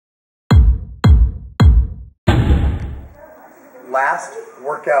last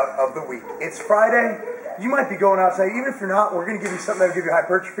workout of the week. It's Friday. You might be going out today. Even if you're not, we're going to give you something that'll give you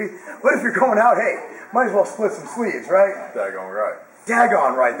hypertrophy. But if you're going out, hey, might as well split some sleeves, right? Daggone right.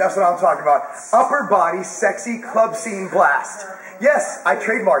 Daggone right. That's what I'm talking about. Upper body sexy club scene blast. Yes, I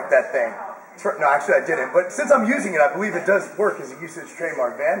trademarked that thing. No, actually I didn't. But since I'm using it, I believe it does work as a usage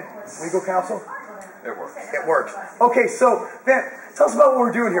trademark. Van, legal counsel? It works. It works. Okay, so Van, tell us about what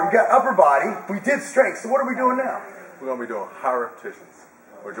we're doing here. We got upper body. We did strength. So what are we doing now? We're going to be doing high repetitions.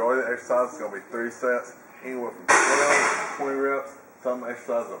 Majority of the exercise is going to be 3 sets, anywhere from 12 to 20 reps. Some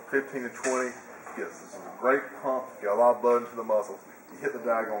exercises are 15 to 20. Get some great pump. Get a lot of blood into the muscles. You hit the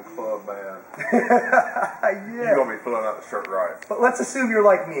daggone club, man. Yeah. You're going to be filling out the shirt right. But let's assume you're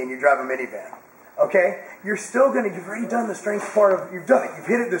like me and you drive a minivan. Okay? You're still going to, you've already done the strength part of, you've done it. You've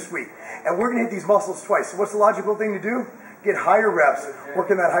hit it this week. And we're going to hit these muscles twice. So what's the logical thing to do? Get higher reps, work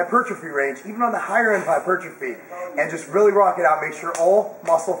in that hypertrophy range, even on the higher end of hypertrophy, and just really rock it out. Make sure all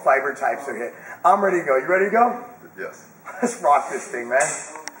muscle fiber types are hit. I'm ready to go. You ready to go? Yes. Let's rock this thing, man.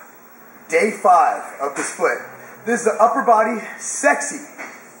 Day 5 of the split. This is the upper body sexy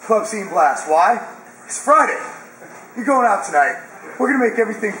club scene blast. Why? It's Friday. You're going out tonight. We're going to make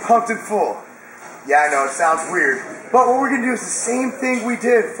everything pumped and full. Yeah, I know, it sounds weird. But what we're going to do is the same thing we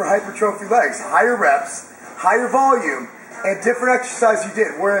did for hypertrophy legs. Higher reps, higher volume, and different exercise you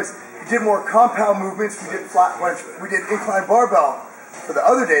did. Whereas you did more compound movements, we did incline barbell for the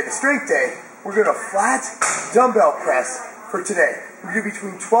other day, the strength day. We're going to flat dumbbell press for today. We do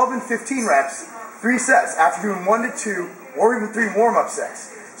between 12 and 15 reps, 3 sets, after doing 1 to 2, or even 3 warm-up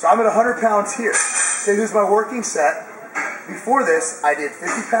sets. So I'm at 100 pounds here. Say this is my working set. Before this, I did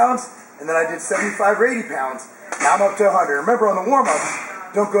 50 pounds, and then I did 75 or 80 pounds. Now I'm up to 100. Remember, on the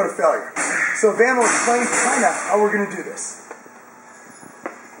warm-ups, don't go to failure. So Van will explain kind of how we're going to do this.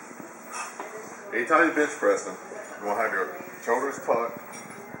 Anytime you bench press them, you want to have your shoulders tucked,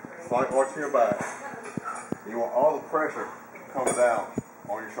 slight arch in your back. You want all the pressure coming down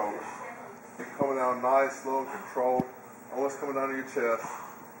on your shoulders. Coming down nice, slow, controlled, almost coming down to your chest.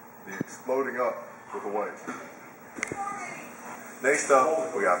 You're exploding up with the weight. Next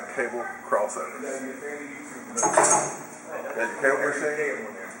up, we got cable crossovers. Got your cable machine.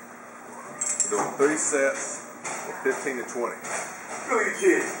 We're doing 3 sets with 15 to 20. Look at the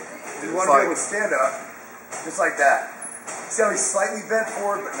kid. You want to be able to stand up, just like that. See how he's slightly bent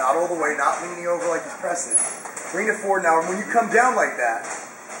forward, but not all the way, not leaning over like he's pressing. Bring it forward now, and when you come down like that,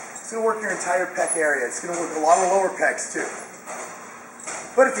 it's going to work your entire pec area. It's going to work a lot of lower pecs too.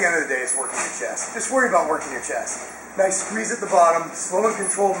 But at the end of the day, it's working your chest. Just worry about working your chest. Nice squeeze at the bottom, slow and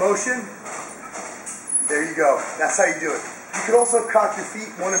controlled motion. There you go. That's how you do it. You could also cock your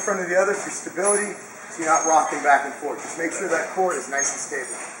feet one in front of the other for stability, so you're not rocking back and forth. Just make sure that core is nice and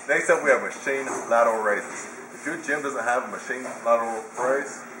stable. Next up, we have machine lateral raises. If your gym doesn't have a machine lateral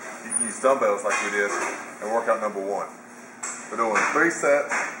raise, you can use dumbbells like we did in workout number 1. We're doing 3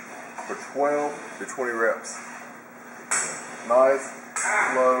 sets for 12 to 20 reps. Nice,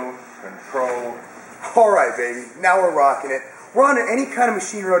 slow, controlled. All right, baby. Now we're rocking it. We're on any kind of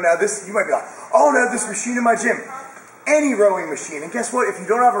machine row now. This, you might be like, oh, I have this machine in my gym. Any rowing machine. And guess what? If you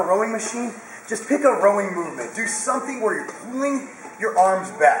don't have a rowing machine, just pick a rowing movement. Do something where you're pulling your arms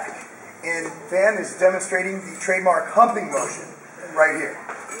back. And Van is demonstrating the trademark humping motion right here.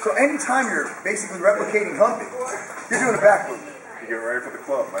 So anytime you're basically replicating humping, you're doing a back movement. You're getting ready for the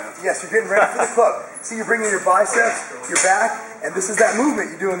club, man. Yes, you're getting ready for the club. See, you're bringing your biceps, your back, and this is that movement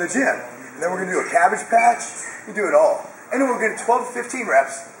you do in the gym. And then we're going to do a cabbage patch. You do it all. And then we're going to do 12 to 15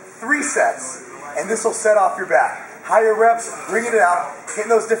 reps, 3 sets, and this will set off your back. Higher reps, bringing it out, hitting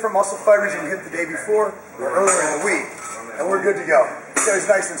those different muscle fibers you hit the day before or earlier in the week. And we're good to go. So it's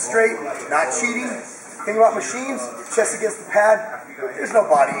nice and straight, not cheating. Thing about machines, chest against the pad, there's no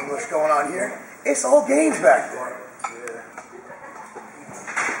body English going on here. It's all gains back there.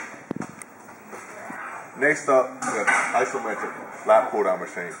 Next up, we have the isometric lat pull down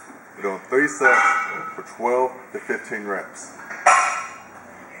machine. We're doing 3 sets for 12 to 15 reps.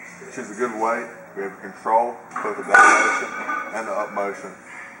 Choose a good weight. We have control, both the down motion and the up motion.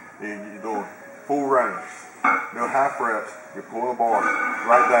 You're doing full range. You're doing half reps. You're pulling the bar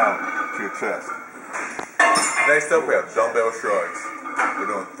right down to your chest. Next up, we have dumbbell shrugs. We're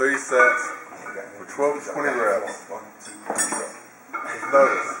doing 3 sets for 12 to 20 reps.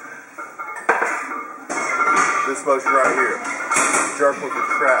 Notice this motion right here. Jerk with your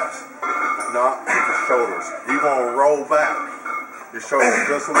traps, not with your shoulders. You want to roll back your shoulders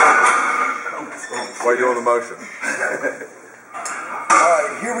just a little bit while you're doing the motion.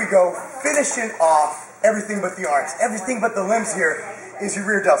 Alright, here we go. Finishing off everything but the arms. Everything but the limbs here is your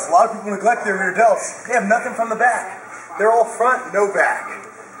rear delts. A lot of people neglect their rear delts. They have nothing from the back. They're all front, no back.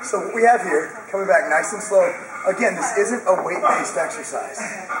 So what we have here, coming back nice and slow, again, this isn't a weight-based exercise.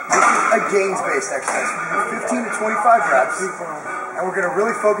 This is a gains-based exercise. We do 15 to 25 reps, and we're gonna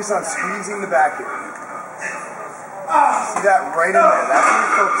really focus on squeezing the back here. See that right in there? That's what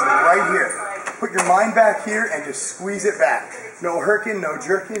we're focusing, right here. Put your mind back here and just squeeze it back. No herking, no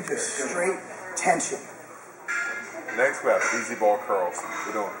jerking, just straight tension. Next we have easy bar curls.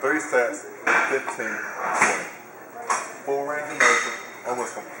 We're doing 3 sets, 15, 20. Full range of motion,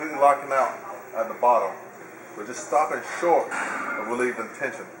 almost completely locking out at the bottom. We're just stopping short of relieving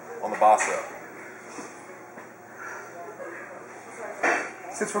tension on the bicep.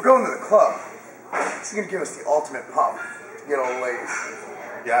 Since we're going to the club, this is going to give us the ultimate pump to get all the ladies.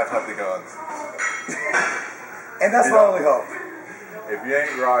 You have to have the guns. And that's my only hope. If you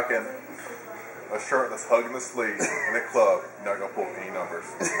ain't rocking a shirt that's hugging the sleeves in the club, you're not going to pull any numbers.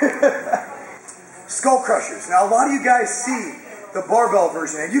 Skull crushers. Now, a lot of you guys see the barbell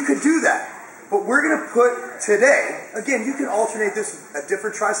version, and you could do that. But we're going to put today, again, you can alternate this with a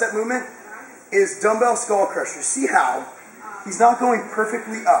different tricep movement, is dumbbell skull crushers. See how he's not going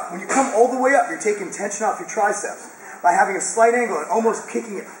perfectly up. When you come all the way up, you're taking tension off your triceps by having a slight angle and almost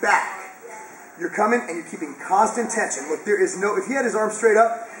kicking it back. You're coming and you're keeping constant tension. Look, there is no, if he had his arms straight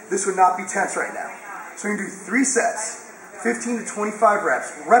up, this would not be tense right now. So we can do 3 sets, 15 to 25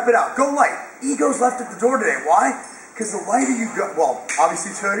 reps. Rep it out. Go light. Ego's left at the door today. Why? Because the lighter you go, well,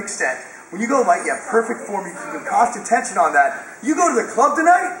 obviously to an extent, when you go light, you have perfect form. You keep constant tension on that. You go to the club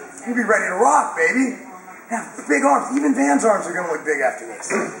tonight, you'll be ready to rock, baby. Have big arms. Even Van's arms are going to look big after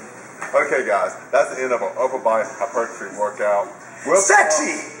this. Okay, guys, that's the end of our upper body hypertrophy workout.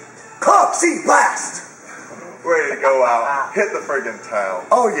 Sexy! Pump, see, blast! Ready to go out, hit the friggin' town.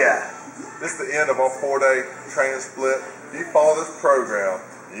 Oh, yeah. This is the end of our 4-day training split. If you follow this program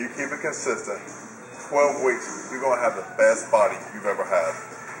and you keep it consistent, 12 weeks, you're going to have the best body you've ever had.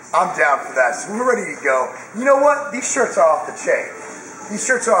 I'm down for that. So we're ready to go. You know what? These shirts are off the chain. These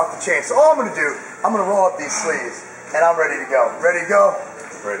shirts are off the chain. So all I'm going to do, I'm going to roll up these sleeves, and I'm ready to go. Ready to go?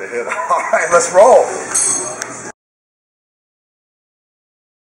 Ready to hit them. All right, let's roll.